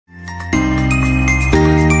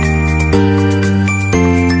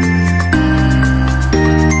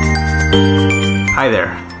Hi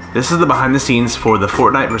there. This is the behind the scenes for the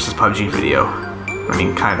Fortnite vs PUBG video. I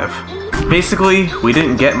mean, kind of. Basically, we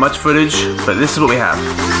didn't get much footage, but this is what we have.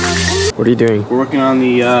 What are you doing? We're working on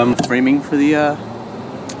the framing for the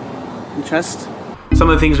chest. Some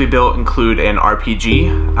of the things we built include an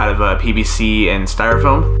RPG out of PVC and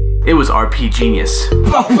styrofoam. It was RP genius.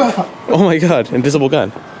 Oh my god, invisible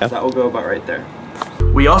gun. Yeah. That will go about right there.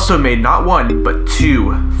 We also made not one, but 2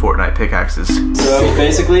 Fortnite pickaxes. So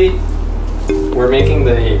basically, we're making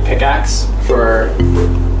the pickaxe for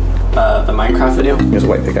the Minecraft video. There's a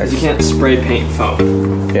white pickaxe. You can't spray paint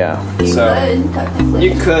foam. Yeah.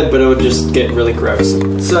 You could, but it would just get really gross.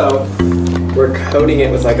 So, we're coating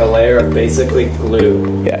it with like a layer of basically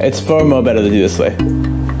glue. Yeah, it's far more better to do this way.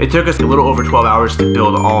 It took us a little over 12 hours to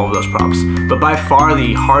build all of those props, but by far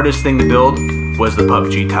the hardest thing to build was the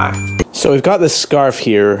PUBG tie. So we've got this scarf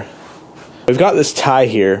here, we've got this tie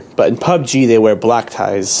here, but in PUBG they wear black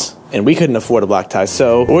ties, and we couldn't afford a black tie,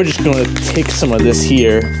 so we're just going to take some of this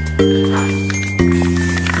here,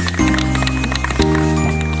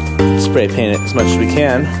 spray paint it as much as we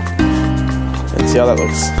can, and see how that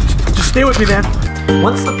looks. Just stay with me, man.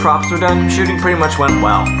 Once the props were done, shooting pretty much went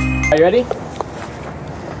well. Are you ready?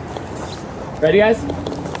 Ready, guys?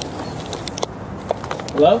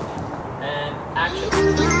 Hello? And action.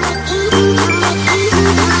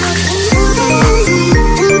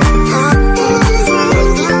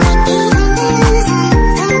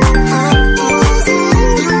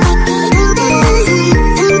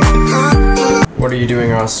 What are you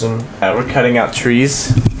doing, Austin? We're cutting out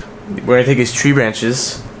trees. We're gonna take these tree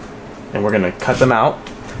branches and we're gonna cut them out,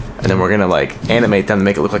 and then we're gonna like animate them to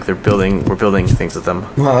make it look like we're building things with them.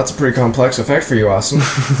 Wow, that's a pretty complex effect for you, Austin.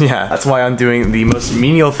 Yeah, that's why I'm doing the most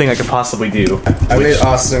menial thing I could possibly do. I made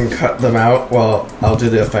Austin cut them out. Well, I'll do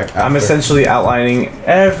the effect after. I'm essentially outlining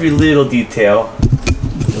every little detail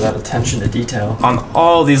That attention to detail. on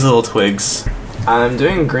all these little twigs. I'm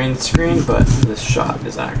doing green screen, but this shot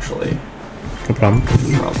is actually No problem.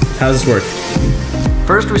 the problem. How does this work?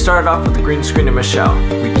 First, we started off with the green screen of Michelle.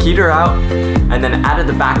 We keyed her out, and then added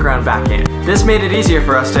the background back in. This made it easier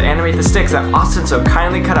for us to animate the sticks that Austin so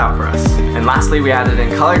kindly cut out for us. And lastly, we added in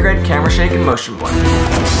color grade, camera shake, and motion blur.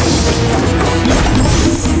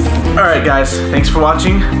 Alright guys, thanks for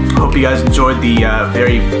watching. Hope you guys enjoyed the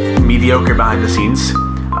very mediocre behind the scenes.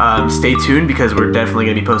 Stay tuned because we're definitely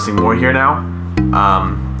going to be posting more here now.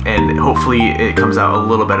 And hopefully it comes out a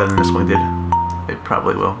little better than this one did. It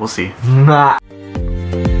probably will. We'll see. Nah.